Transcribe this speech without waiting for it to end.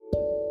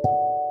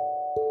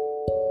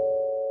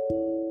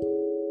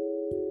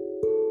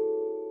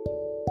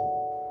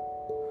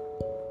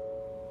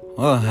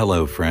Well,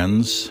 hello,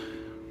 friends.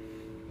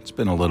 It's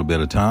been a little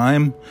bit of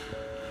time,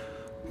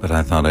 but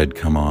I thought I'd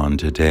come on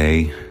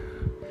today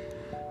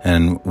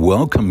and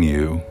welcome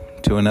you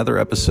to another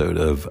episode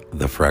of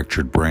The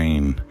Fractured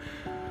Brain.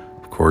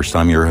 Of course,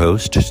 I'm your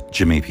host,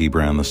 Jimmy P.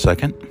 Brown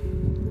II,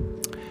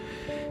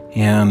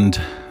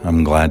 and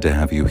I'm glad to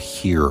have you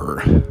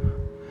here,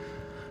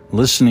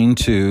 listening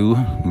to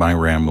my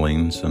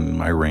ramblings and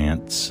my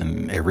rants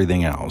and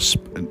everything else.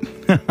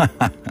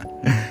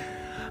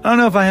 I don't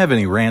know if I have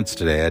any rants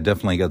today. I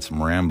definitely got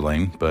some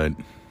rambling, but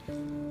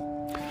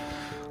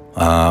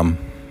as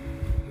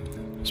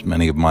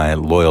many of my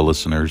loyal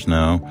listeners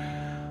know,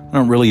 I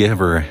don't really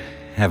ever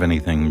have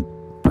anything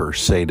per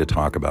se to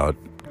talk about.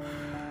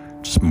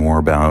 Just more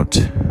about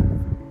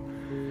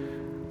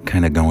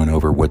kind of going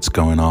over what's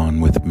going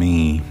on with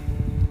me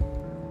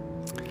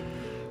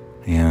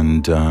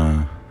and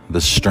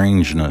the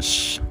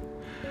strangeness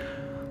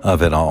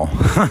of it all.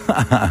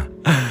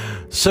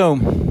 So,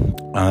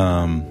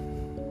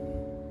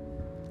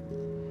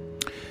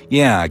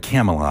 yeah,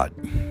 Camelot,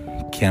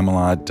 I'm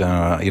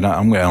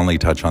going to only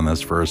touch on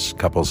this for a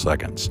couple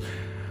seconds.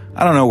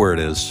 I don't know where it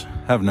is.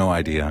 I have no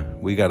idea.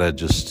 We got to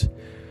just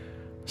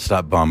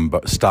start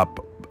bombarding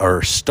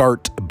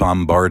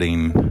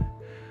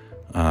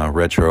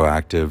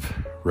retroactive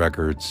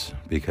records,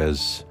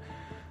 because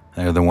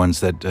they're the ones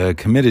that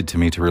committed to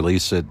me to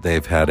release it.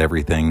 They've had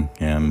everything,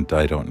 and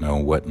I don't know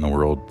what in the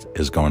world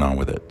is going on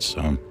with it.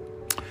 So,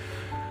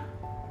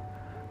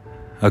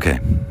 okay.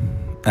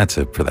 That's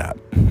it for that.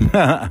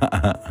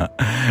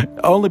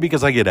 Only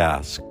because I get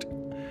asked.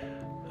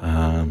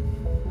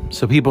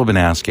 So people have been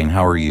asking,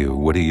 how are you?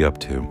 What are you up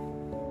to?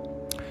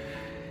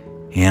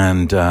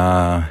 And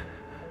I've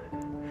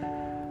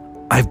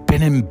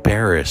been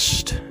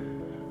embarrassed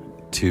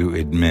to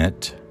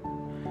admit.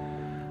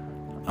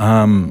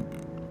 And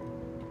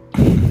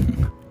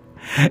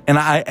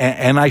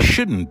I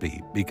shouldn't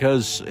be,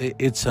 because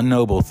it's a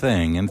noble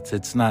thing, and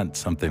it's not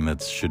something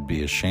that should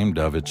be ashamed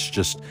of. It's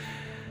just...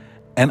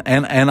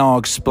 And I'll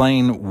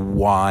explain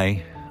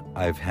why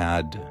I've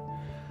had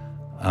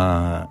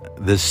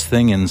this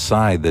thing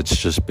inside that's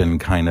just been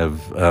kind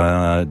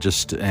of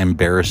just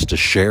embarrassed to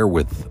share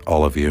with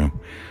all of you.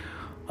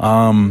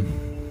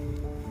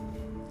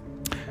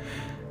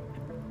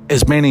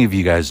 As many of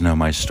you guys know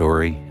my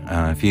story.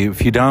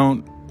 If you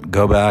don't,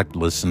 go back,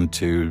 listen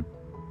to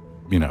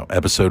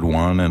episode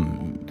 1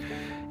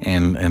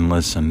 and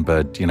listen.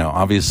 But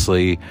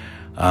obviously.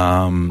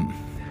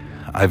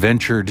 I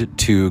ventured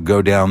to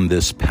go down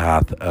this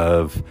path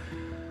of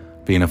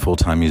being a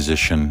full-time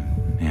musician,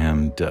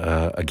 and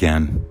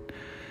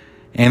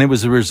it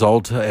was a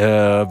result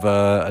of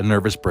a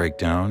nervous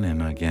breakdown.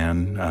 And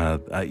again,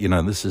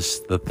 this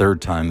is the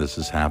third time this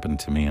has happened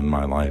to me in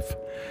my life.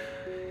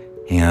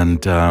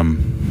 And, I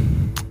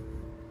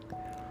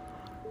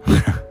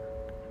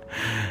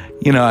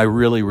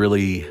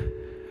really,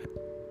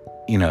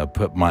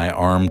 put my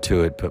arm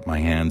to it, put my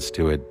hands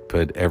to it,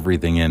 put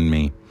everything in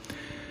me.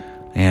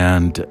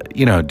 And,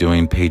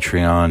 doing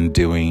Patreon,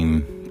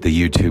 doing the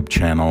YouTube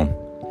channel,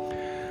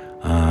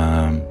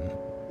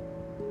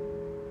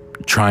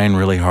 trying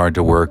really hard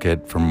to work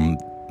it from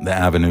the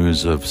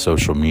avenues of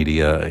social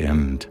media,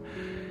 and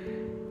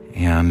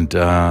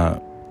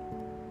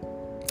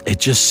it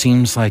just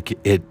seems like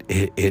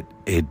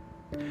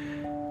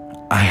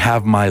I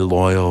have my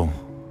loyal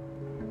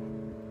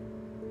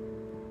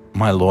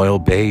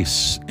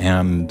base,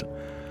 and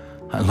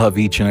I love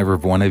each and every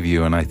one of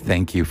you, and I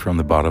thank you from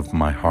the bottom of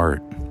my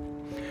heart.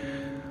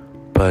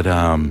 But,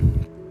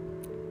 and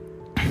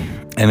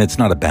it's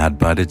not a bad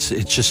but, it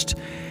just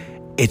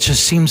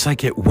seems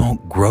like it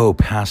won't grow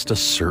past a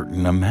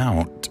certain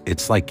amount.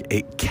 It's like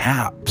it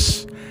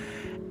caps,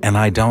 and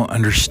I don't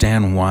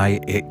understand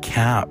why it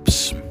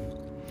caps.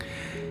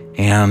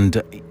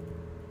 And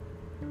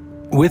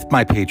with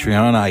my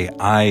Patreon,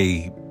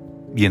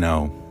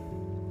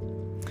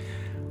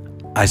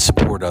 I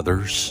support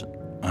others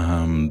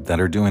that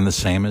are doing the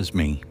same as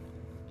me.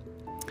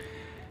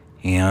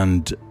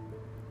 And,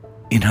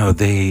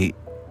 they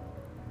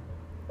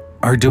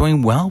are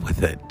doing well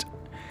with it.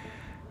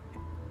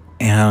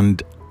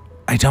 And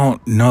I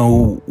don't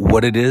know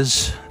what it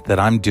is that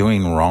I'm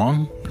doing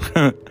wrong.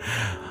 I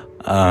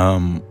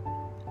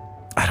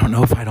don't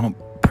know if I don't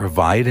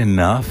provide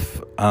enough.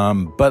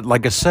 But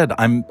like I said,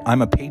 I'm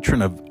a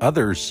patron of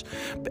others,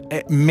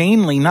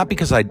 mainly not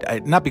because I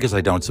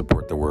don't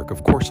support their work.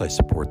 Of course I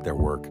support their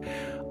work.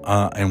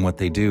 And what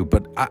they do,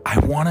 but I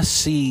want to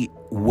see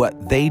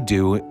what they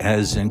do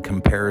as in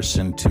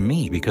comparison to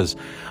me, because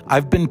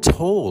I've been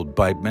told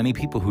by many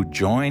people who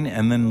join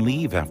and then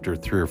leave after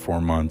 3 or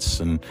 4 months,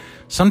 and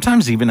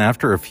sometimes even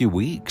after a few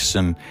weeks,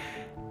 and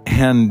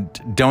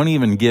don't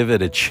even give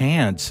it a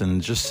chance,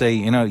 and just say,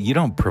 you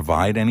don't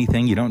provide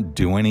anything, you don't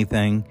do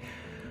anything,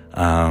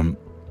 and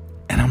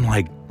I'm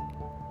like,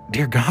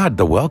 dear God,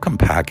 the welcome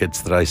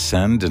packets that I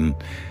send,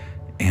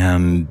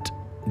 and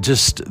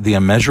just the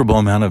immeasurable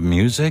amount of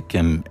music,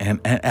 and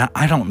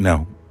I don't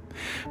know.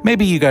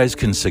 Maybe you guys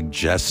can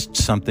suggest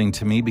something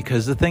to me,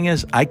 because the thing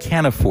is, I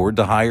can't afford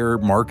to hire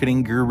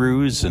marketing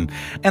gurus, and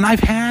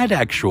I've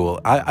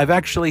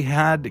actually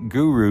had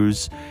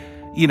gurus,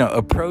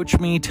 approach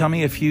me, tell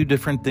me a few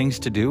different things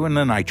to do, and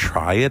then I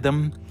try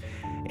them.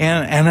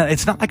 And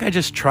it's not like I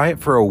just try it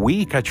for a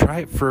week. I try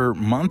it for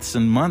months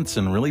and months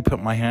and really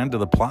put my hand to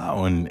the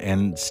plow,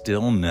 and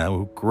still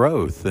no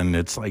growth. And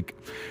it's like,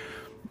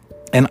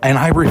 and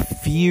I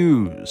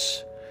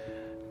refuse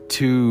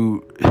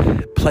to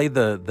play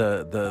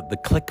the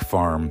click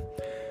farm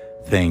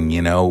thing,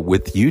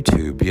 with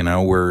YouTube,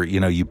 where,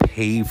 you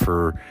pay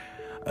for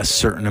a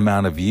certain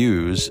amount of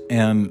views,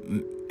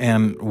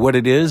 and what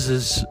it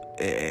is,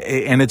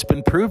 and it's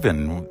been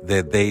proven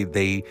that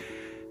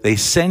they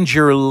send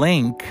your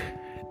link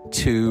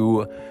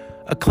to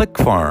a click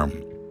farm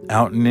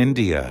out in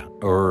India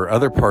or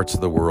other parts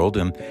of the world,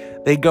 and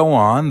they go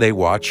on, they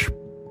watch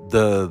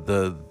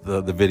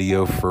the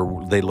video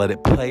they let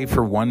it play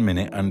for 1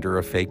 minute under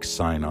a fake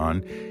sign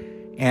on,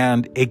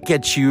 and it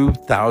gets you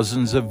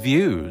thousands of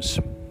views,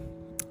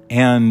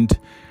 and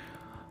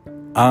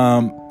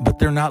but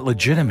they're not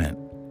legitimate,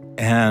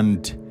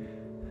 and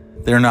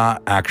they're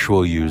not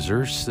actual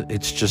users.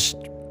 It's just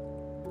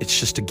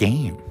a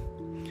game.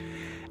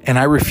 And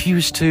I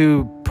refuse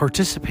to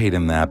participate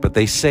in that. But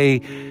they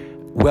say,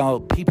 well,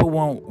 people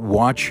won't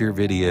watch your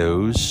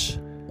videos.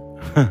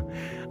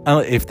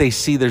 If they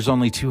see there's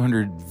only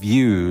 200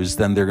 views,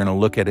 then they're going to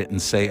look at it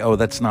and say, oh,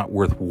 that's not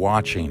worth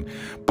watching.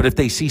 But if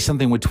they see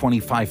something with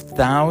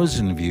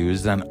 25,000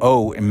 views, then,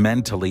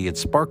 mentally it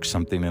sparks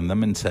something in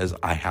them and says,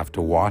 I have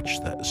to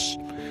watch this.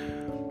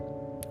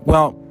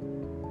 Well,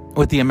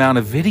 with the amount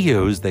of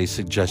videos they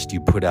suggest you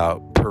put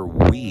out per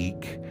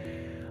week,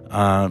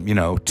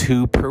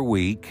 2 per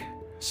week,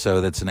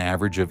 so that's an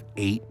average of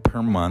 8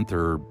 per month,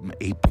 or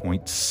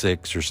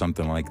 8.6 or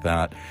something like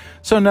that.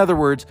 So in other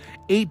words,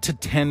 8 to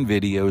 10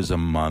 videos a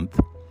month,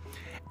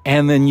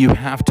 and then you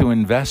have to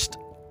invest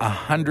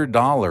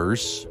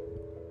 $100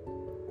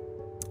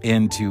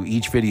 into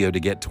each video to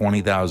get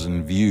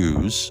 20,000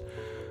 views.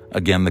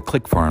 Again, the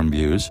click farm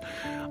views.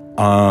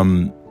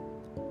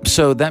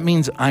 So that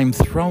means I'm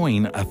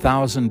throwing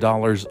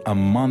 $1,000 a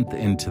month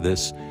into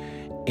this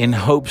in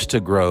hopes to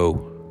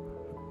grow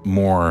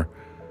more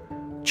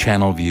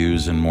channel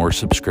views and more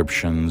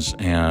subscriptions,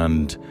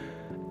 and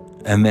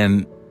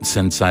then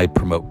since I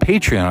promote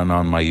Patreon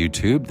on my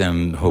YouTube,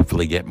 then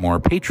hopefully get more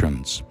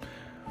patrons.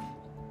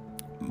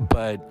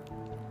 But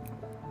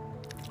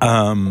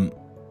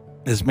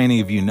as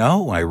many of you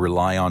know, I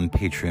rely on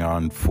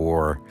Patreon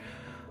for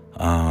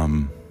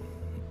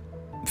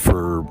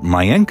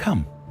my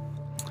income,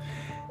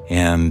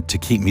 and to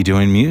keep me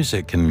doing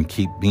music and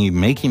keep me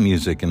making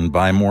music and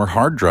buy more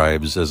hard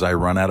drives as I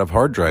run out of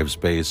hard drive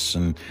space,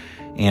 and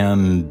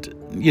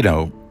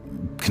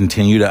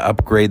continue to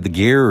upgrade the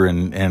gear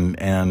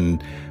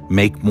and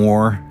make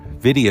more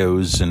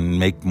videos and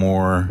make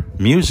more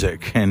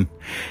music. And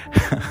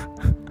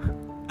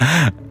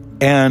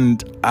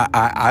and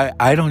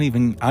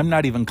I'm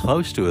not even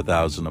close to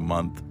 $1,000 a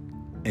month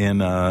in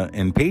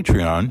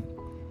Patreon.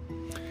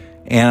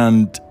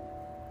 And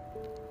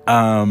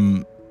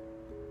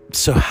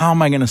so how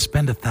am I going to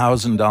spend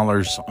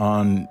 $1,000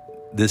 on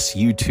this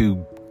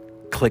YouTube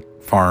click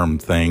farm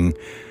thing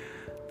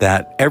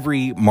that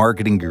every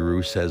marketing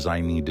guru says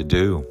I need to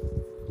do?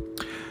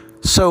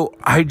 So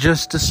I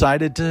just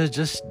decided to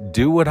just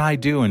do what I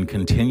do and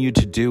continue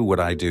to do what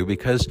I do,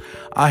 because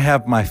I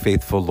have my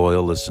faithful,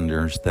 loyal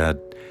listeners that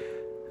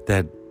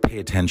pay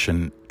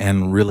attention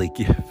and really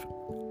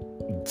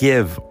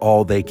give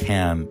all they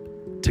can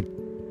to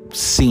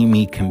see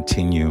me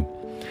continue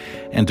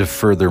and to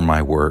further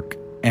my work.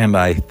 And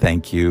I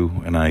thank you,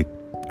 and I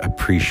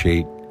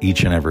appreciate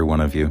each and every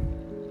one of you.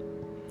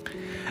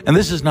 And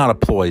this is not a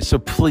ploy, so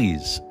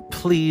please,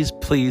 please,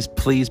 please,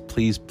 please,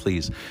 please,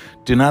 please,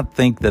 do not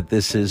think that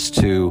this is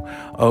to,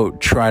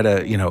 try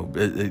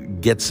to,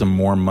 get some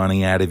more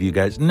money out of you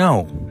guys.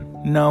 No.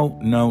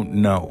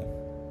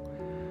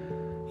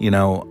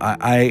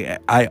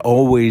 I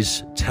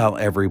always tell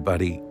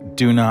everybody,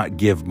 do not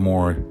give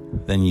more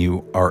than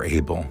you are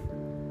able.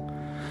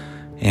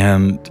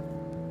 And,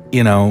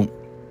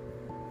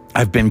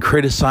 I've been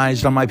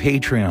criticized on my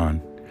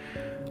Patreon.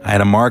 I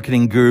had a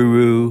marketing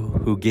guru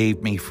who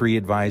gave me free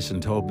advice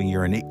and told me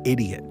you're an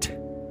idiot.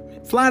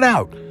 Flat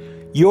out,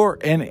 you're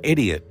an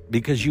idiot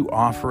because you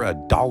offer a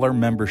 $1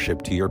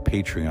 membership to your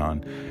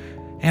Patreon.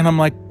 And I'm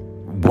like,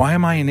 why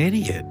am I an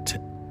idiot?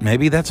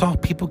 Maybe that's all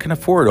people can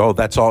afford. Oh,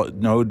 that's all.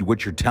 No,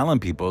 what you're telling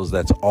people is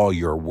that's all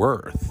you're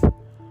worth.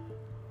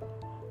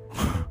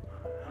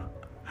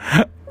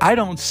 I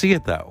don't see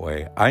it that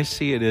way. I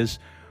see it as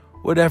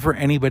whatever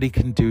anybody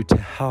can do to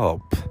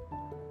help,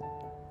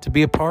 to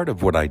be a part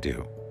of what I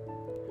do.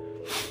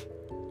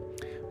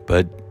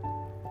 But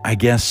I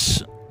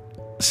guess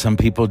some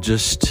people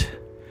just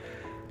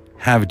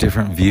have a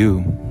different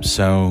view.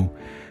 So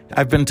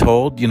I've been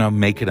told,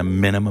 make it a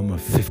minimum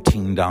of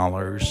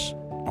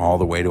 $15, all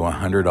the way to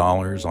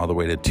 $100, all the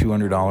way to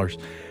 $200,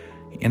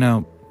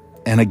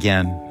 and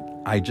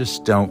again, I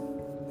just don't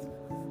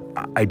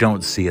I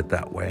don't see it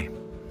that way.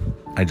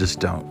 I just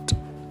don't.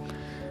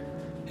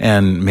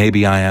 And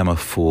maybe I am a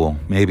fool.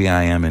 Maybe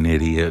I am an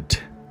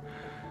idiot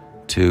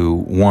to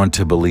want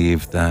to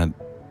believe that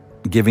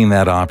giving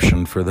that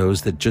option for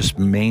those that just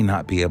may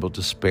not be able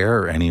to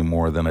spare any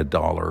more than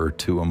 $1 or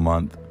 $2 a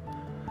month,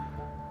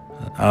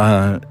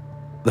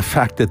 the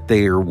fact that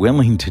they are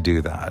willing to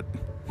do that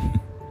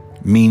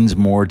means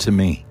more to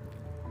me.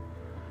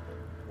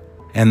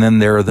 And then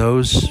there are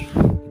those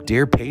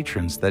dear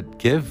patrons that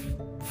give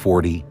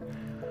 $40.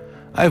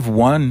 I have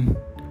one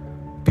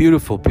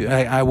beautiful,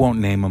 I won't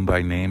name them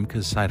by name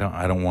because I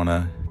don't want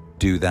to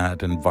do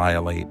that and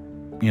violate,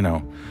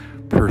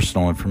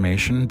 personal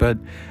information, but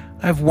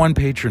I have one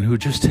patron who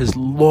just has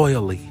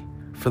loyally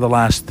for the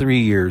last 3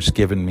 years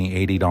given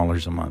me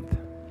 $80 a month.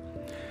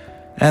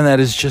 And that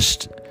is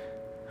just,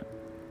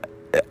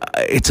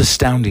 it's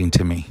astounding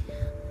to me.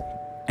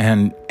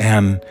 And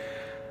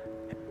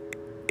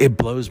it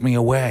blows me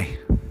away.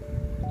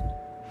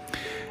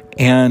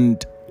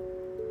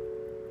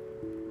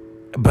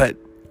 But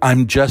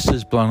I'm just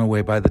as blown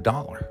away by the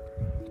dollar,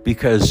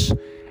 because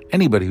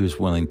anybody who's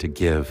willing to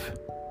give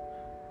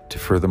to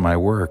further my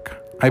work,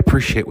 I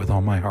appreciate with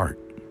all my heart.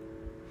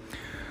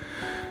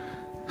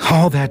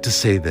 All that to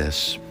say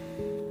this.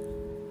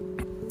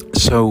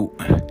 So,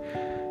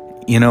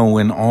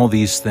 when all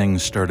these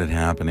things started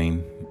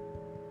happening,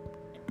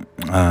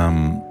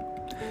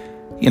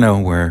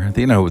 where,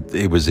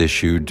 it was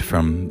issued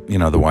from,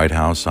 the White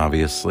House,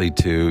 obviously,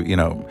 to,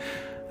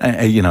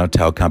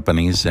 tell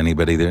companies,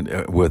 anybody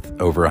that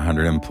with over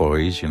 100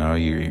 employees,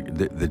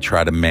 they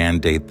try to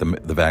mandate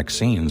the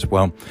vaccines.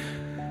 Well,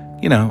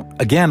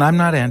 again, I'm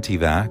not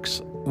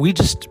anti-vax. We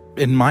just,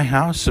 in my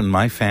house and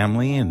my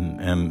family,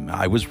 and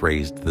I was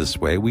raised this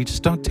way, we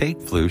just don't take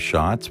flu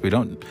shots. We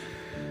don't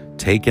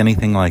take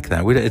anything like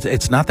that.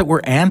 It's not that we're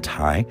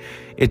anti.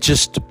 It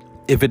just,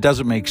 if it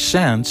doesn't make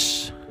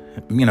sense,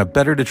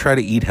 better to try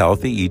to eat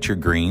healthy, eat your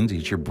greens,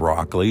 eat your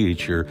broccoli,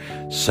 eat your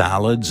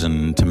salads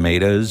and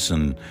tomatoes,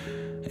 and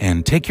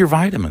take your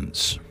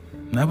vitamins.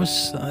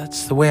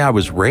 That's the way I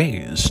was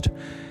raised.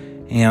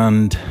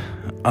 And,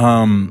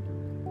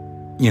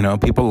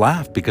 people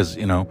laugh because,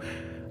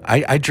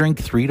 I drink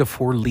 3 to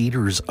 4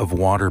 liters of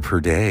water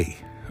per day.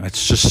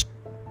 That's just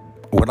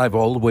what I've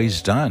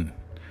always done.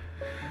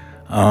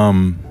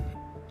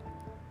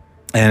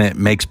 And it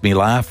makes me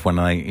laugh when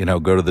I,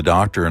 go to the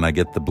doctor and I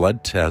get the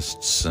blood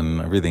tests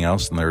and everything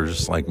else, and they're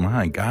just like,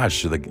 my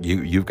gosh,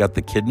 you've got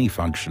the kidney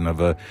function of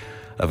an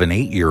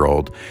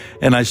 8-year-old.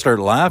 And I start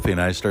laughing.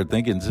 I start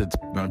thinking it's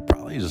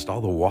probably just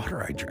all the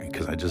water I drink,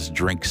 because I just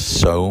drink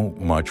so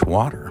much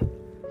water.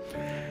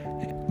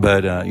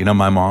 But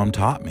my mom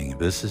taught me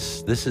this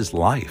is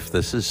life.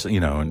 This is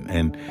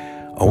and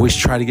always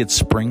try to get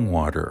spring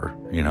water.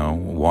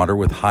 Water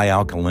with high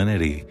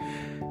alkalinity.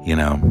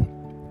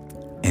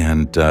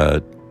 And,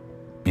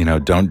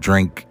 don't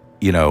drink,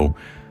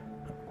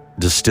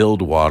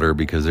 distilled water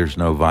because there's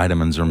no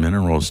vitamins or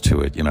minerals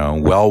to it,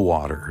 well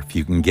water. If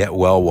you can get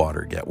well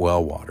water,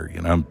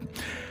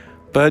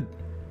 But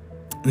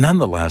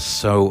nonetheless,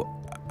 so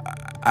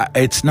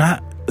it's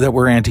not that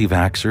we're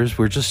anti-vaxxers.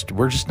 We're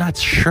just not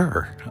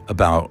sure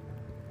about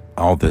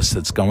all this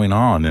that's going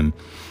on. And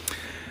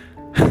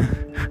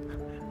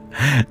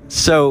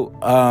so,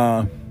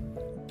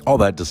 all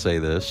that to say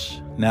this,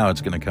 now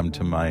it's going to come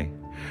to my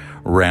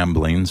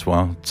ramblings.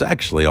 Well, it's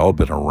actually all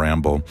been a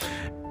ramble.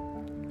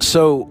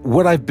 So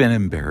what I've been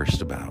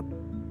embarrassed about.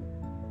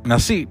 Now,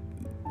 see,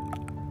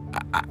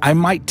 I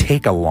might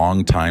take a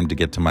long time to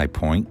get to my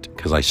point,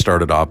 because I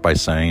started off by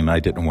saying I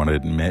didn't want to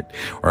admit,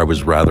 or I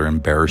was rather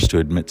embarrassed to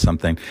admit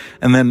something.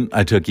 And then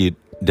I took you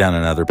down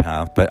another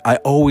path. But I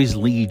always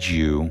lead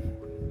you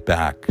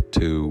back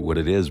to what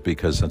it is,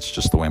 because that's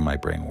just the way my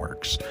brain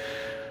works.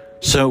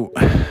 So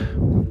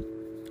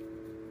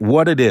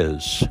what it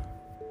is,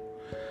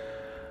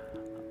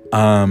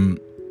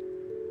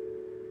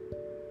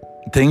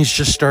 things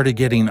just started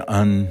getting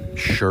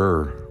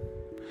unsure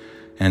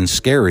and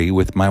scary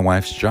with my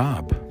wife's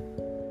job,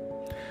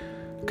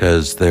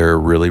 because they're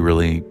really,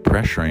 really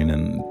pressuring,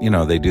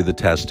 and they do the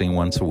testing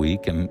once a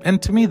week,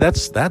 and to me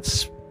that's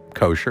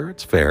kosher,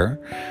 it's fair.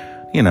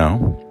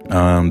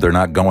 They're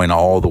not going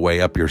all the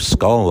way up your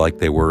skull like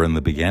they were in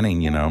the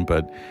beginning,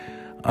 but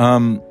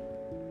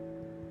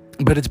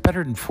it's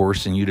better than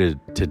forcing you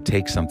to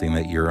take something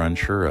that you're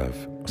unsure of,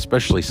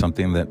 especially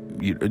something that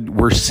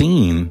we're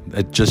seeing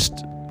that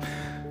just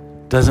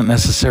doesn't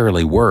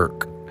necessarily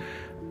work.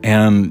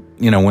 And,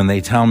 when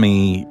they tell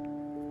me,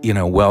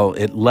 well,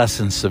 it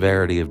lessens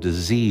severity of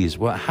disease.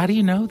 Well, how do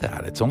you know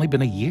that? It's only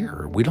been a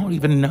year. We don't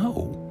even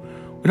know.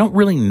 We don't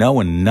really know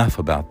enough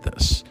about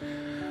this.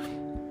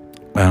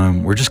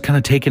 We're just kind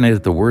of taking it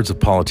at the words of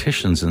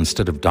politicians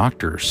instead of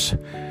doctors.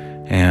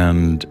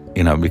 And,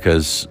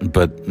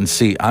 but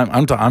see,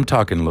 I'm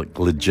talking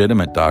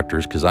legitimate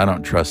doctors, because I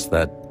don't trust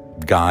that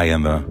guy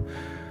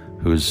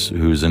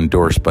who's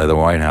endorsed by the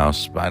White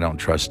House. I don't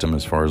trust him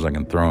as far as I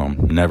can throw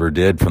him. Never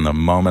did from the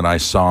moment I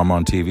saw him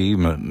on TV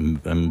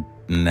and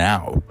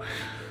now.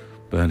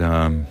 But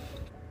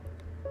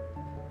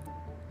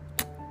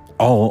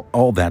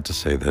all that to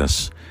say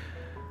this.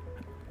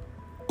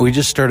 We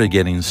just started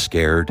getting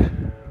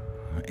scared,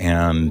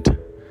 and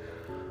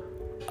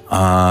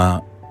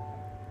I've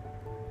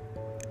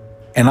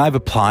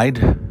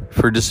applied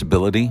for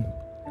disability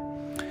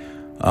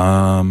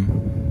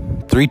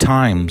 3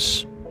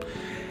 times.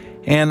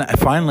 And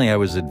finally, I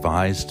was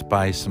advised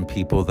by some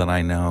people that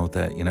I know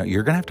that,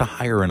 you're going to have to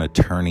hire an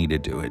attorney to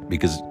do it,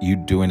 because you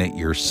doing it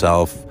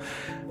yourself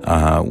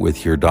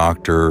with your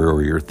doctor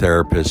or your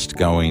therapist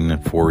going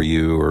for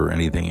you or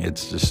anything,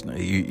 it's just,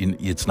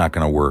 it's not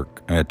going to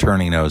work. An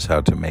attorney knows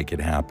how to make it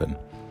happen.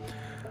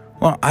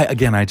 Well, I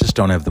just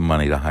don't have the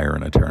money to hire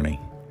an attorney.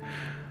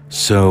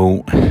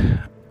 So,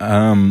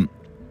 I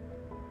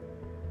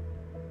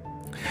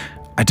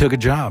took a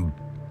job.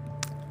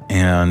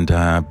 And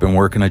I've been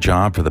working a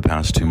job for the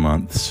past 2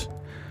 months.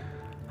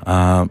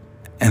 And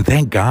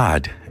thank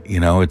God,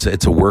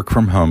 it's a work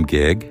from home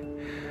gig.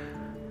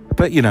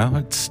 But,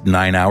 it's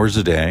 9 hours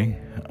a day.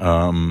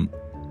 I'm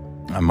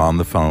on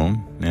the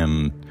phone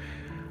and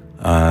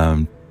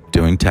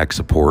doing tech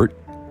support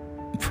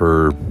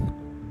for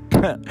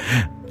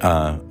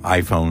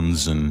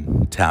iPhones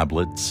and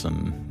tablets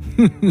and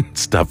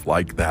stuff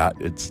like that.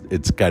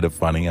 It's kind of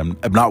funny. I'm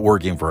not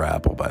working for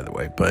Apple, by the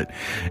way, but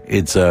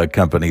it's a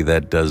company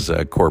that does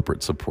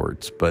corporate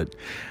supports. But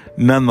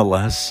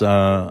nonetheless,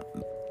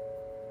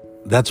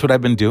 that's what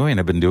I've been doing.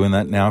 I've been doing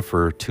that now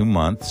for 2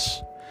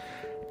 months,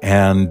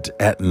 and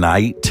at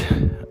night,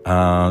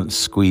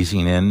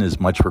 squeezing in as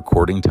much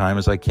recording time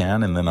as I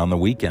can, and then on the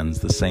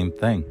weekends, the same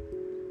thing.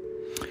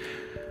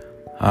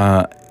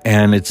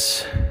 And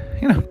it's,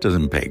 it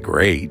doesn't pay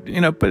great,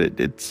 but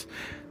it's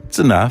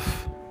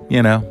enough.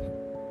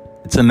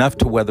 It's enough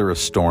to weather a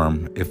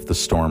storm if the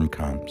storm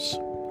comes.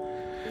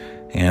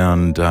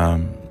 And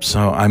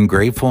so I'm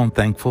grateful and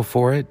thankful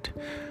for it,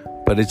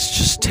 but it's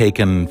just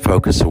taken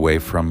focus away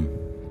from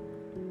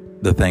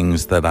the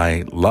things that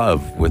I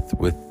love with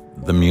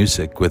the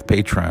music, with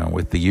Patreon,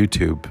 with the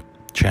YouTube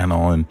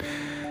channel and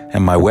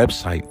my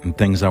website and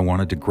things I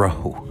wanted to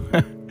grow.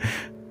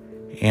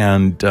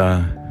 And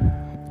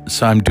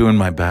so I'm doing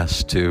my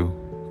best to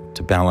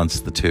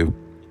balance the two.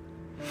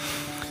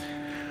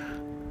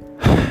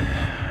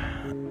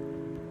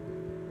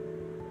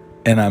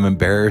 And I'm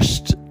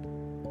embarrassed.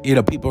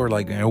 People are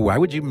like, why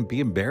would you even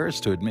be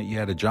embarrassed to admit you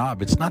had a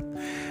job? It's not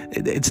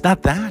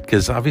that,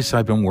 because obviously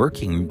I've been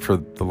working for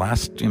the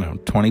last,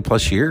 20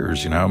 plus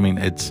years,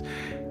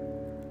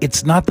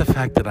 it's not the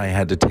fact that I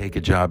had to take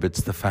a job.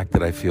 It's the fact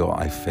that I feel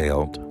I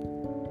failed.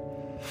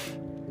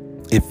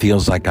 It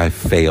feels like I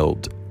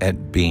failed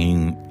at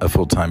being a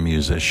full-time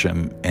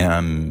musician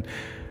and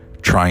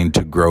trying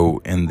to grow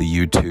in the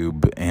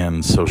YouTube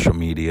and social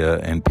media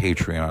and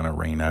Patreon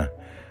arena,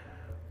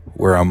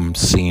 where I'm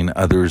seeing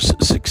others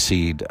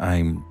succeed.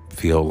 I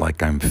feel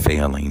like I'm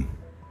failing.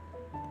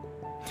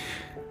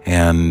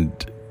 And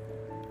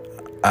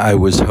I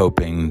was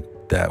hoping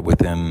that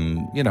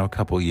within, a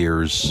couple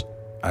years,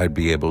 I'd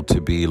be able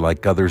to be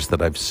like others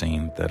that I've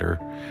seen that are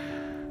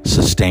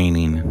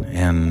sustaining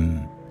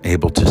and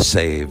able to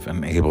save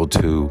and able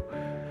to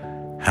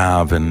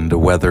have and to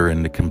weather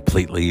and to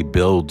completely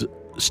build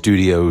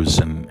studios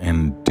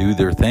and do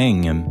their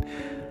thing.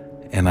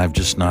 And I've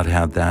just not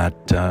had that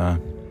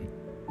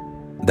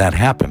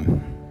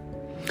happen.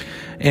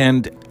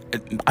 And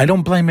I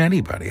don't blame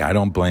anybody. I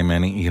don't blame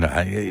any,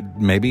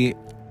 maybe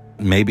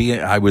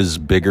I was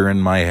bigger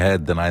in my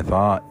head than I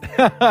thought.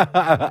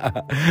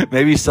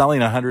 Maybe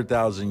selling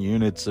 100,000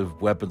 units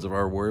of weapons of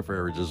our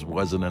warfare just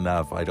wasn't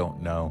enough. I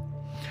don't know.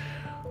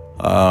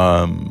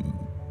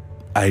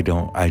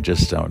 I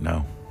just don't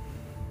know.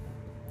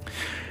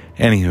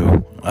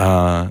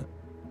 Anywho,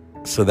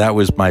 so that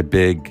was my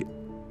big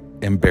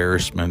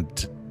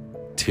embarrassment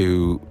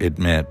to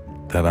admit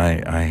that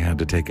I had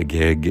to take a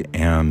gig,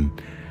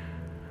 and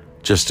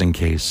just in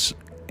case,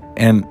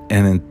 and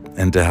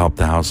to help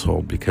the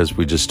household, because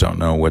we just don't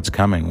know what's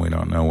coming. We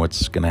don't know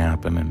what's going to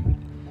happen,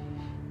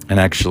 and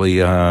actually,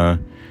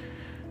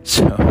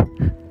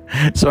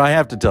 so I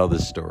have to tell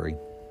this story.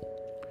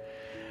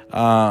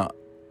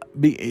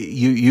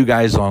 You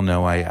guys all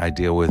know I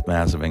deal with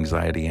massive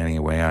anxiety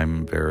anyway.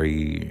 I'm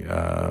very,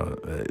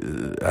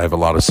 I have a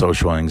lot of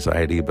social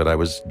anxiety, but I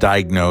was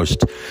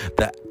diagnosed,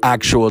 the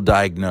actual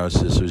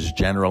diagnosis was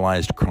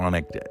generalized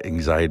chronic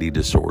anxiety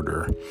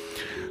disorder.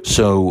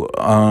 So,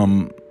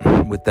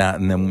 with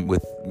that, and then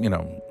with,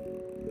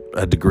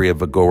 a degree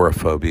of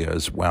agoraphobia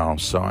as well.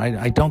 So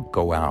I don't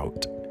go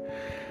out.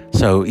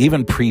 So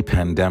even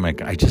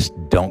pre-pandemic, I just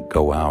don't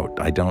go out.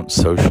 I don't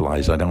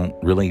socialize. I don't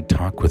really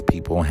talk with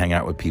people, hang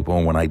out with people.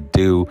 And when I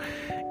do,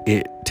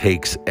 it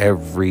takes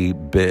every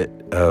bit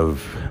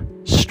of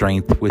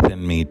strength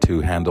within me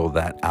to handle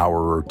that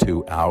hour or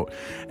two out.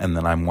 And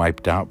then I'm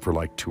wiped out for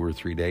like 2 or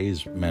 3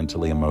 days,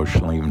 mentally,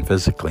 emotionally, even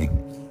physically,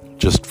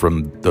 just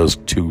from those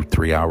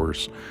 2-3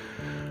 hours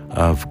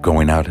of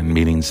going out and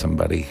meeting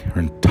somebody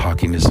or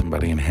talking to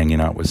somebody and hanging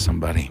out with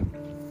somebody.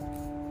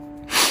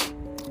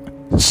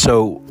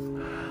 So,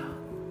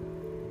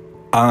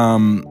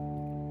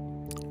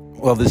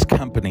 well, this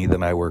company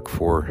that I work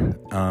for,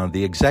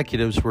 the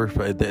executives were,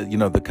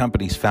 the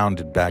company's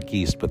founded back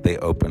east, but they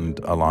opened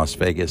a Las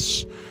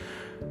Vegas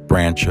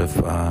branch of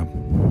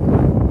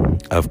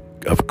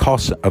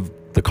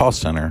the call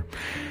center,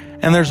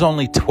 and there's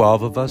only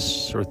 12 of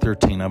us or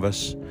 13 of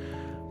us.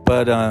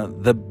 But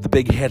the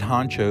big head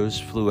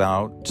honchos flew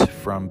out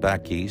from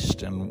back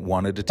east and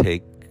wanted to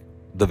take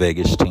the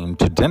Vegas team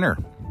to dinner.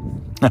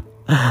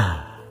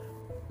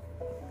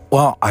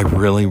 Well, I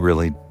really,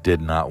 really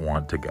did not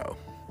want to go.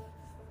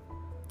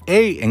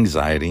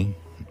 Anxiety.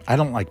 I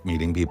don't like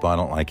meeting people. I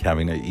don't like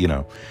having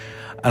to,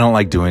 I don't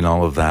like doing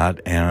all of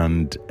that,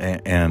 and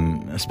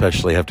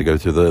especially have to go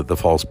through the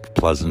false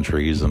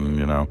pleasantries,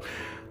 and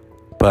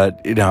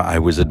But I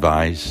was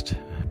advised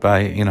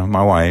by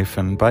my wife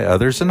and by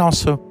others, and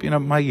also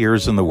my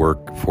years in the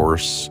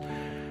workforce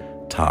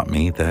taught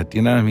me that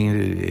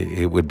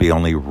it would be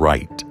only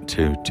right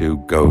to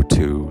go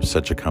to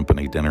such a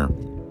company dinner.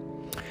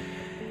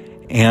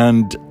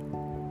 And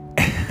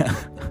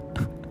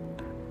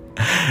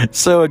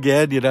so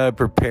again, I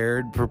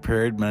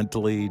prepared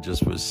mentally,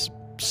 just was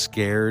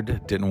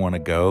scared, didn't want to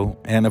go.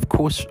 And of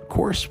course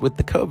with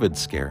the COVID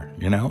scare,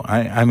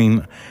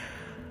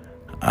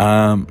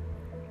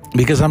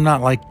 because I'm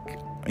not like,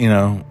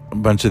 a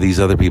bunch of these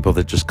other people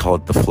that just call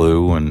it the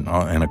flu and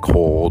a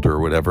cold or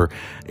whatever.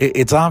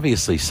 It's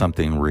obviously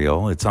something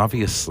real. It's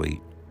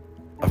obviously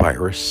a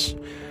virus.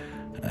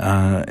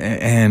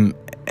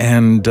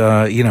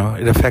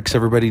 It affects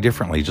everybody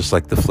differently, just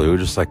like the flu,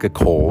 just like a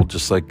cold,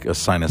 just like a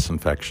sinus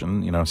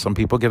infection. Some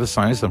people get a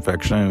sinus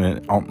infection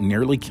and it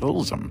nearly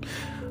kills them.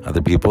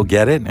 Other people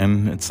get it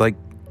and it's like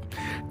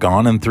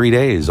gone in 3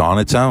 days on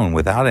its own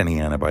without any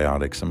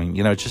antibiotics.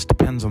 It just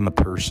depends on the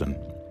person.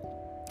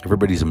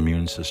 Everybody's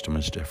immune system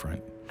is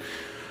different.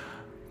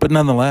 But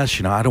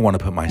nonetheless, I don't want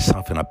to put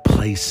myself in a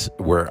place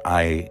where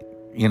I,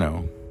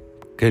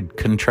 could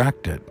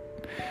contract it.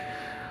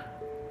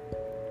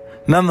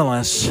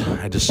 Nonetheless,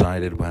 I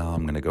decided,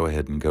 I'm going to go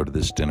ahead and go to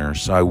this dinner.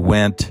 So I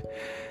went,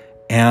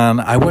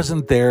 and I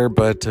wasn't there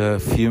but a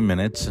few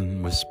minutes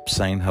and was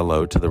saying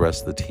hello to the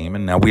rest of the team.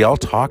 And now we all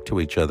talk to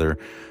each other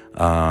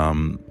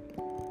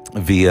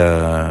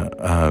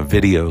via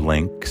video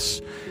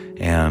links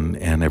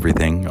and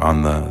everything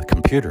on the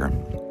computer.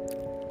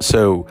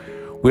 So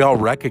we all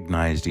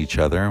recognized each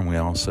other, and we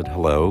all said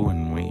hello,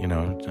 and we,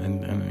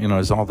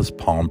 there's all this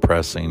palm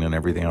pressing and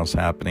everything else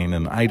happening,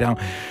 and I don't,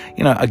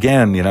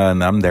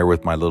 and I'm there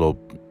with my little,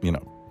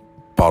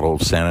 bottle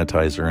of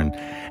sanitizer,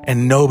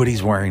 and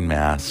nobody's wearing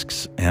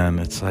masks, and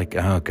it's like,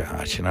 oh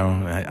gosh,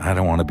 I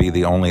don't want to be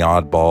the only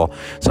oddball,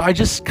 so I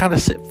just kind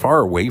of sit far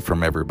away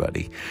from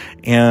everybody,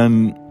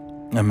 and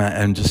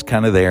I'm just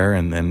kind of there,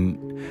 and then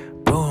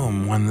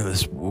boom,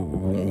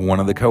 one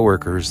of the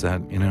coworkers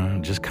that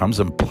just comes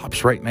and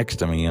plops right next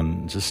to me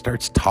and just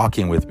starts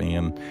talking with me,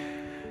 and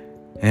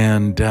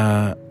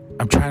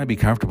I'm trying to be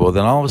comfortable.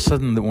 Then all of a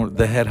sudden,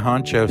 the head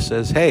honcho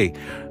says, "Hey,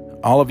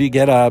 all of you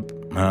get up.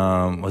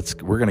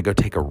 We're gonna go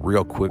take a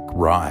real quick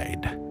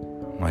ride."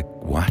 I'm like,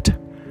 "What?"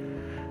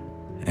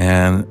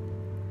 And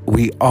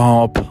we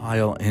all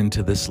pile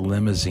into this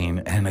limousine,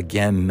 and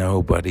again,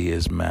 nobody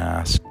is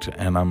masked,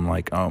 and I'm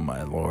like, "Oh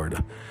my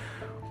Lord!"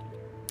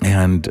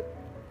 And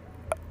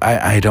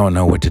I don't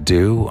know what to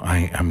do.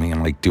 Am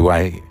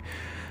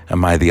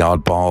I the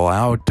oddball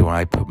out? Do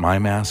I put my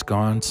mask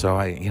on? So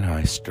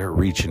I start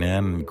reaching in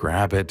and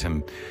grab it,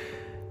 and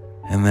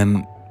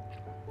then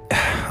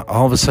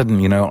all of a sudden,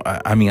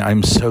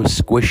 I'm so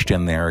squished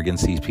in there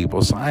against these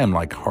people, so I am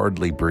like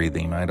hardly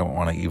breathing. I don't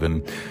want to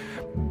even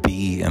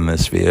be in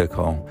this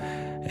vehicle,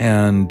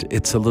 and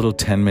it's a little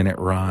 10-minute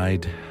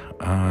ride,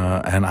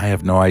 and I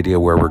have no idea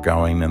where we're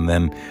going, and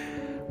then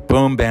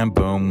boom, bam,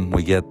 boom,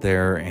 we get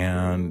there,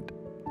 and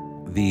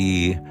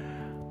the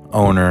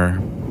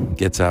owner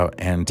gets out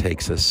and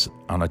takes us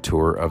on a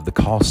tour of the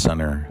call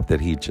center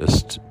that he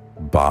just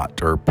bought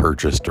or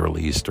purchased or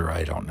leased, or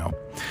I don't know.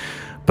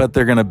 But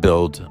they're going to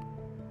build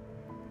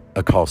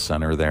a call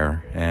center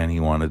there, and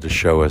he wanted to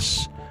show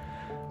us,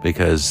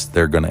 because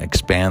they're going to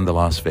expand the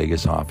Las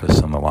Vegas office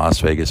and the Las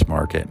Vegas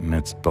market, and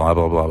it's blah,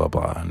 blah, blah, blah,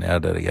 blah, and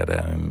yada,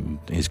 yada, and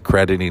he's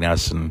crediting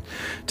us and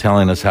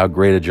telling us how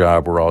great a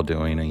job we're all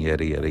doing, and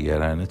yada, yada,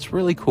 yada, and it's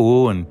really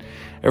cool, and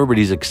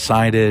everybody's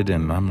excited,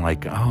 and I'm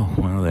like, oh,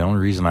 well, the only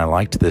reason I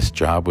liked this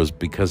job was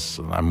because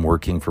I'm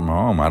working from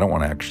home. I don't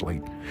want to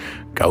actually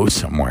go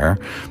somewhere,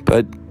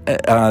 but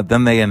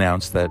then they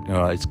announced that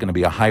it's going to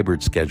be a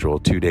hybrid schedule,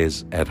 2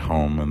 days at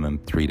home and then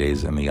 3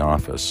 days in the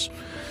office.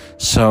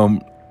 So...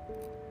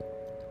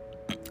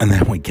 And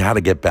then we got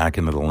to get back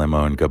into the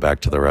limo and go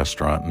back to the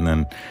restaurant. And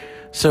then,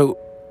 so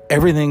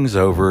everything's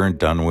over and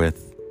done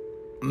with.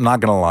 I'm not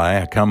going to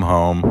lie. I come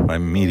home, I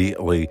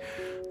immediately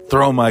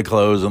throw my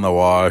clothes in the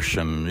wash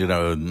and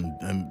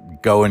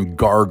go and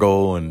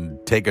gargle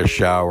and take a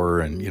shower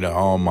and,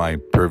 all my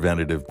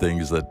preventative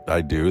things that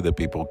I do that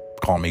people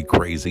call me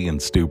crazy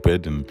and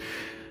stupid. And,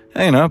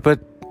 but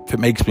if it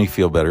makes me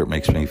feel better, it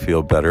makes me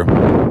feel better.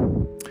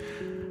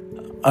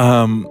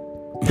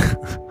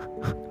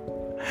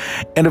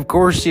 And of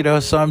course,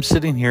 so I'm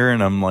sitting here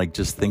and I'm like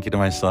just thinking to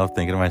myself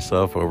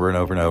over and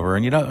over and over.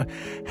 And,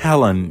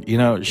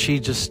 Helen, she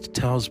just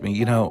tells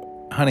me,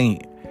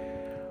 honey,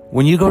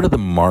 when you go to the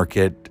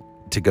market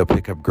to go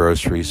pick up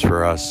groceries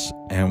for us,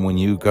 and when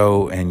you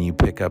go and you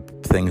pick up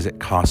things at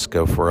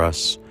Costco for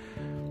us,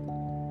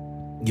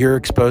 you're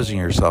exposing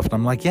yourself. And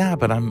I'm like, yeah,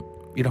 but I'm,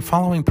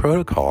 following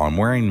protocol. I'm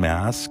wearing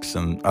masks,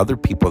 and other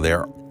people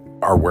there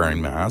are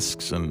wearing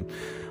masks, and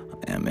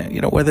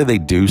whether they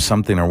do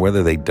something or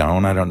whether they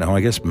don't, I don't know.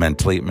 I guess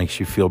mentally it makes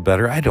you feel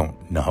better. I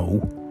don't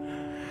know.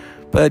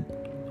 But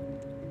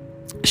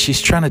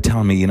she's trying to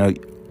tell me,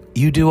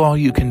 you do all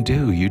you can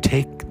do. You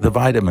take the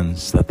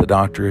vitamins that the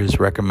doctor has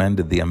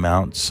recommended, the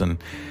amounts, and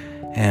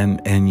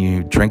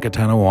you drink a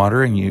ton of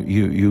water, and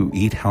you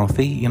eat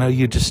healthy.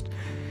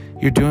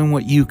 You're doing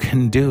what you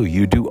can do.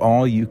 You do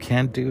all you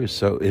can do.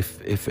 So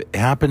if it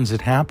happens,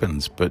 it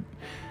happens. But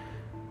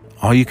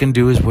all you can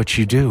do is what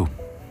you do.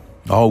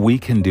 All we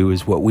can do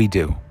is what we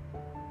do.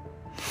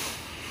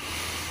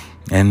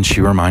 And she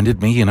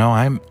reminded me,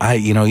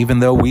 even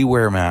though we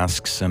wear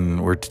masks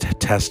and we're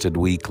tested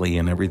weekly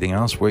and everything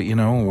else,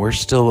 we're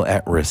still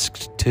at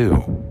risk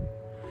too.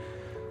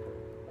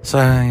 So,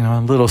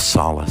 a little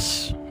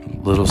solace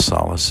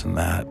in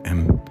that.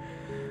 And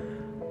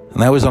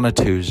that was on a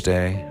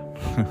Tuesday.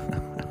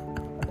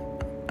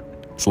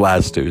 It's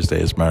last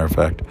Tuesday, as a matter of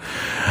fact.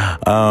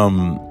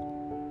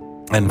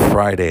 And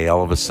Friday,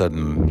 all of a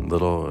sudden,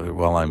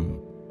 while I'm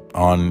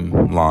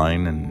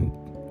online and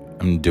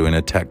I'm doing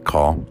a tech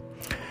call,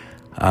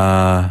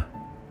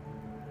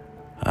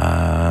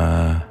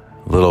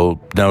 little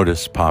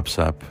notice pops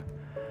up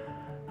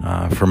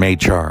from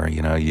HR,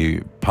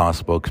 you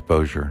possible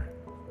exposure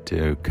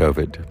to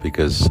COVID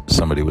because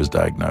somebody was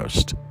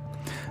diagnosed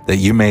that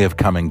you may have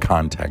come in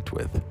contact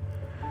with.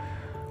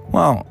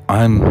 Well,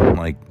 I'm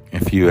like,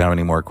 if you have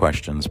any more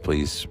questions,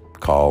 please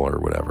call or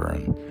whatever.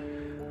 And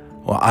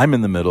well, I'm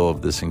in the middle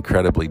of this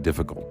incredibly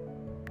difficult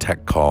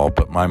tech call,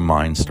 but my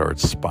mind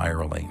starts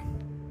spiraling.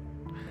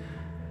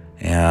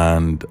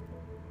 And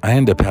I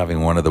end up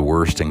having one of the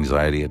worst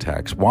anxiety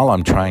attacks while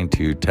I'm trying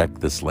to tech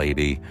this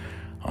lady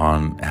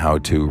on how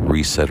to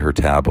reset her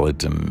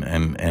tablet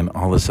and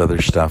all this other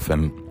stuff.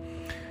 And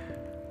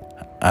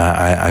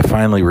I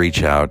finally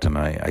reach out and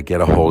I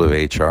get a hold of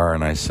HR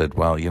and I said,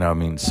 well,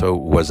 so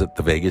was it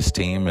the Vegas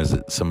team? Is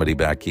it somebody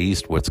back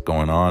east? What's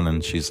going on?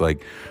 And she's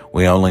like,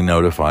 we only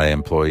notify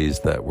employees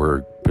that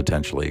were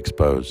potentially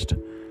exposed.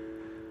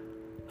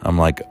 I'm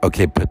like,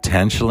 okay,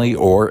 potentially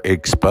or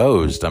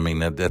exposed. I mean,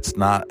 that's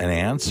not an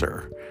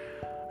answer.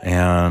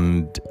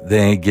 And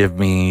they give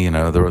me,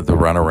 the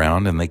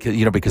runaround, and they,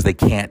 because they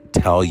can't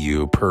tell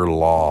you per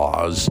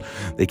laws,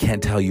 they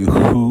can't tell you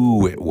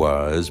who it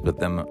was. But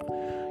then,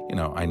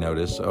 I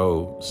notice,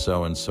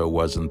 so-and-so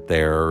wasn't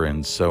there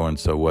and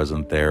so-and-so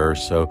wasn't there.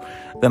 So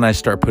then I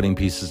start putting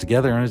pieces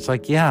together, and it's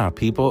like, yeah,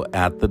 people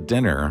at the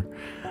dinner,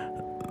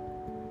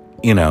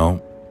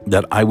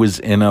 that I was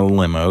in a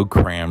limo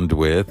crammed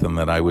with, and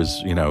that I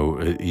was,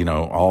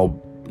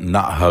 all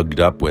not hugged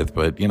up with,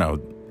 but, in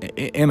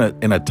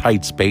a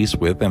tight space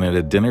with, and at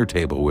a dinner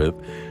table with,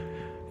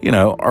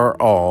 are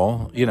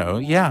all,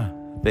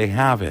 they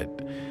have it.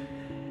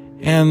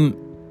 And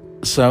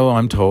so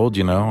I'm told,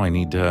 I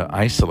need to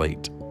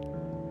isolate.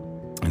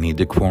 I need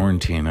to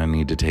quarantine. I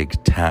need to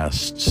take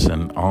tests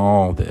and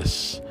all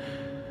this.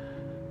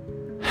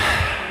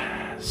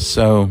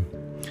 So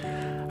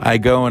I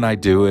go and I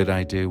do it.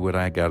 I do what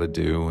I got to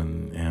do.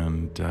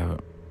 And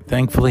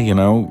thankfully,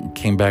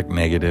 came back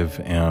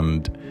negative,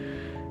 and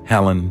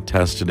Helen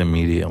tested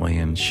immediately,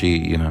 and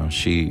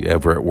she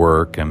ever at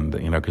work, and,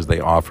 because they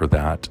offer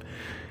that.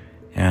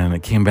 And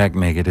it came back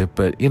negative,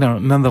 but,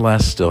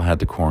 nonetheless still had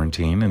to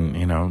quarantine and,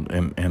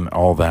 and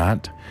all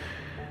that.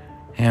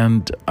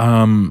 And,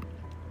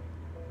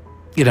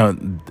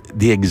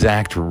 the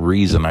exact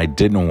reason I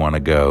didn't want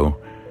to go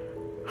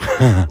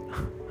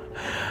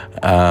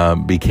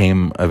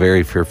became a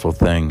very fearful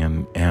thing.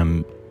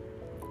 And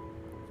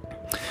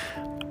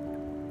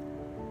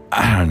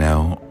I don't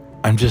know,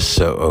 I'm just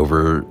so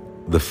over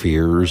the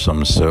fears.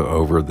 I'm so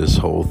over this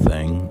whole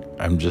thing.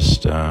 I'm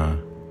just,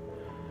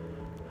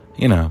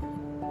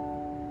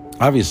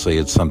 obviously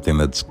it's something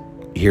that's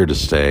here to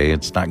stay.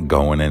 It's not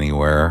going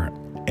anywhere.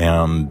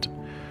 And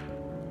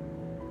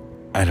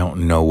I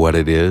don't know what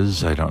it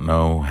is. I don't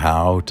know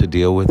how to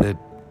deal with it.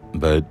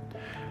 But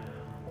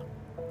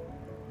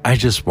I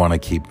just want to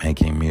keep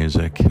making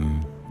music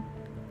and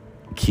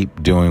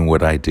keep doing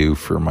what I do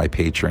for my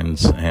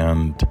patrons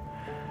and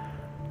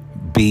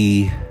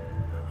be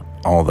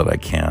all that I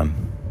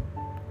can.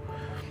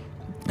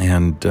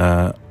 And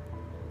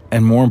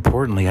more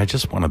importantly, I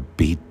just want to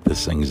beat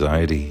this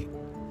anxiety.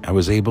 I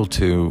was able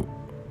to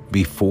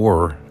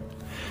before,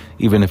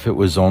 even if it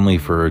was only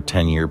for a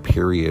 10-year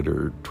period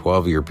or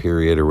 12-year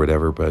period or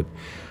whatever, but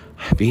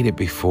I beat it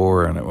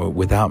before, and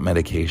without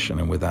medication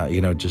and without,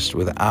 just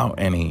without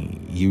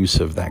any use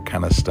of that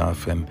kind of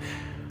stuff. And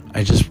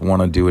I just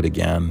want to do it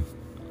again.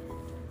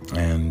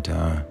 And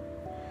I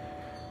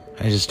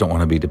just don't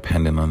want to be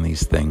dependent on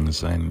these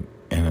things. And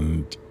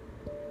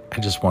I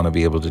just want to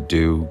be able to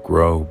do,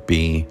 grow,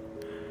 be.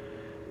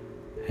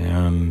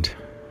 And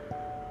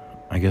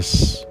I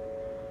guess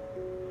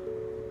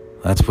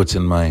that's what's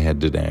in my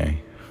head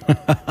today.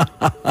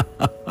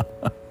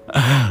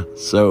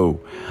 So,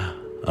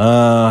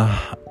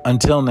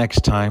 until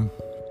next time,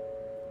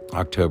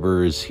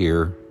 October is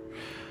here.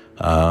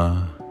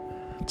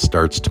 It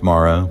starts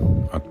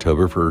tomorrow,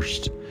 October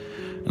 1st.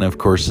 And of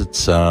course,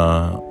 it's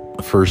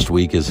the first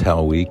week is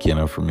Hell Week,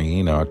 for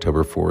me,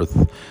 October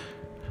 4th,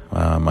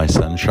 my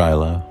son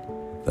Shiloh.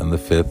 Then the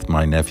 5th,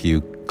 my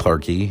nephew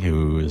Clarky,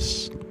 who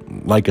is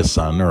like a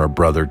son or a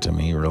brother to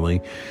me,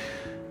 really.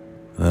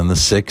 Then the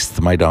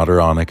 6th, my daughter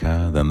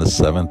Annika. Then the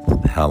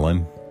 7th,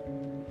 Helen.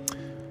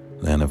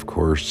 Then, of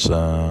course,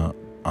 I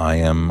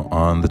am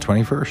on the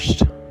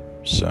 21st.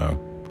 So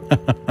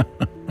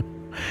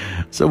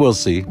we'll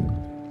see.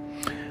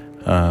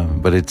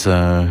 But it's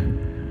a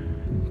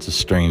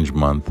strange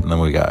month. And then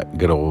we got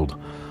good old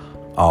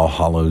All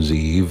Hallows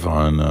Eve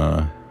on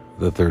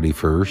the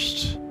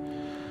 31st.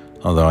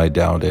 Although I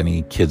doubt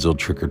any kids will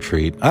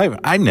trick-or-treat.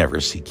 I never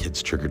see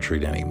kids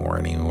trick-or-treat anymore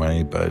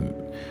anyway, but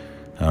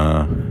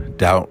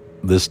doubt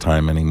this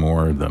time any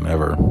more than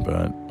ever,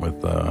 but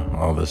with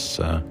all this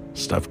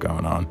stuff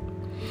going on.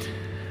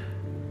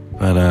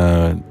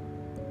 But,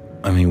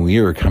 we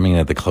are coming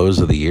at the close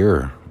of the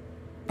year,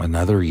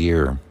 another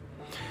year,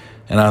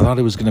 and I thought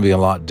it was going to be a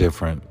lot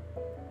different.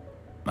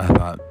 I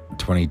thought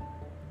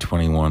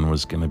 2021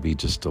 was going to be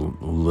just a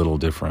little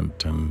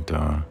different, and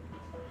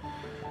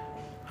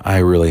I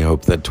really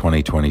hope that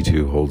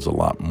 2022 holds a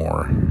lot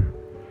more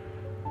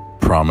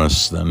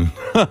promise than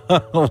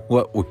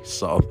what we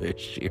saw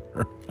this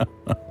year.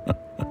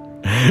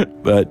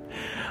 But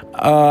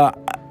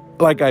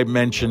like I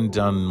mentioned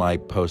on my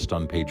post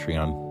on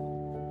Patreon,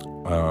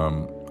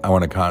 I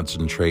want to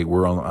concentrate.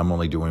 I'm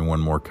only doing one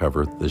more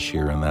cover this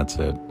year, and that's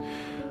it.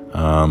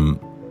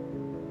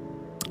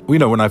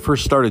 When I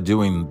first started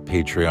doing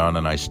Patreon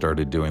and I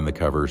started doing the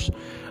covers,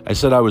 I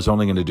said I was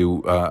only going to do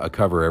a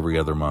cover every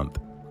other month.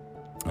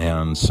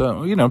 And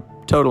so,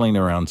 totaling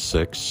around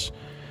 6.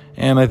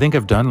 And I think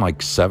I've done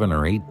like 7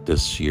 or 8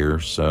 this year.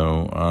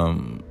 So,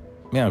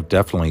 I've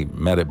definitely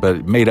met it, but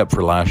it made up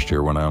for last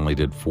year when I only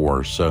did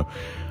 4. So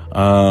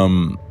I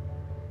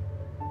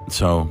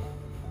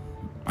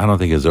don't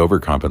think it's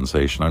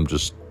overcompensation.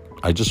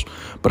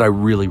 But I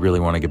really, really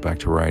want to get back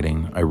to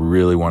writing. I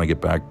really want to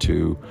get back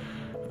to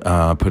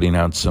putting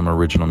out some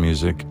original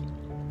music.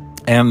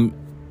 And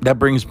that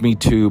brings me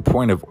to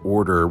point of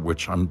order,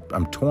 which I'm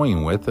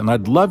toying with, and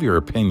I'd love your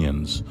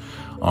opinions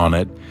on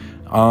it.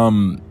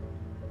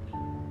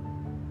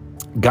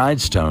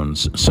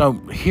 Guidestones. So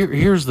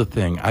here's the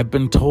thing. I've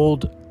been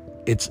told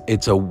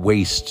it's a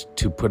waste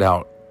to put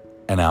out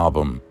an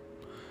album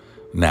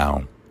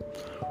now.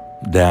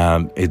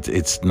 That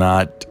it's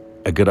not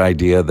a good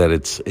idea. That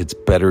it's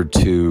better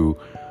to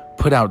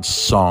put out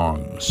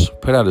songs,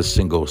 put out a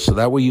single, so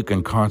that way you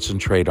can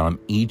concentrate on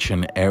each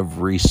and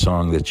every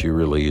song that you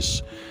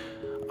release,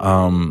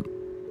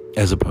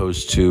 as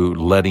opposed to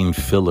letting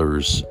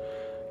fillers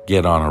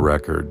get on a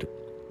record.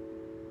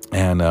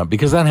 And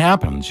because that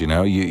happens,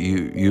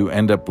 you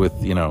end up with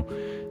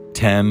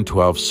 10,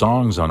 12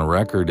 songs on a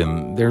record,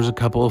 and there's a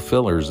couple of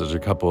fillers, there's a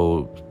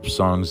couple of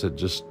songs that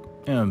just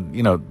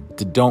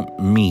don't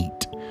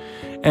meet,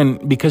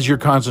 and because you're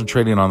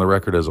concentrating on the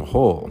record as a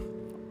whole.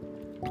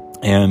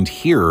 And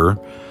here,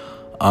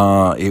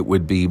 it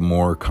would be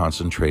more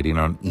concentrating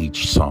on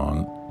each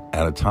song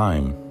at a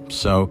time.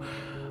 So,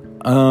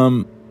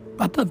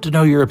 I'd love to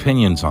know your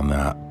opinions on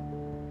that.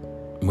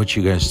 What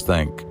you guys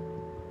think?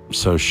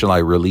 So, shall I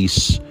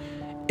release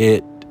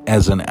it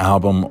as an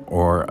album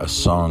or a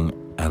song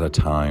at a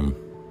time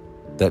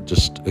that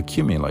just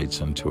accumulates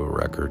into a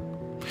record?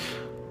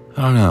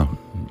 I don't know.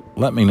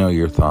 Let me know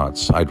your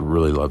thoughts. I'd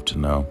really love to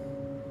know.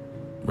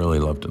 Really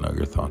love to know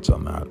your thoughts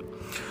on that.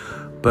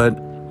 But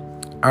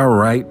all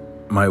right,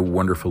 my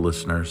wonderful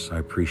listeners, I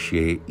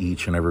appreciate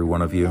each and every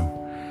one of you.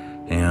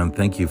 And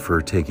thank you for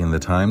taking the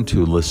time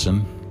to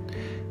listen.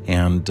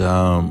 And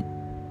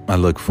I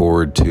look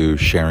forward to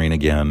sharing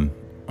again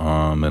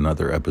on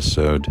another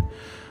episode.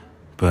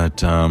 But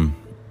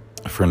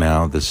for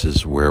now, this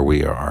is where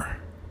we are.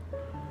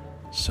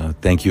 So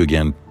thank you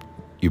again.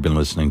 You've been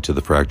listening to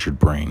The Fractured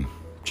Brain.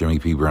 Jimmy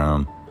P.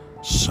 Brown,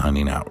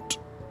 signing out.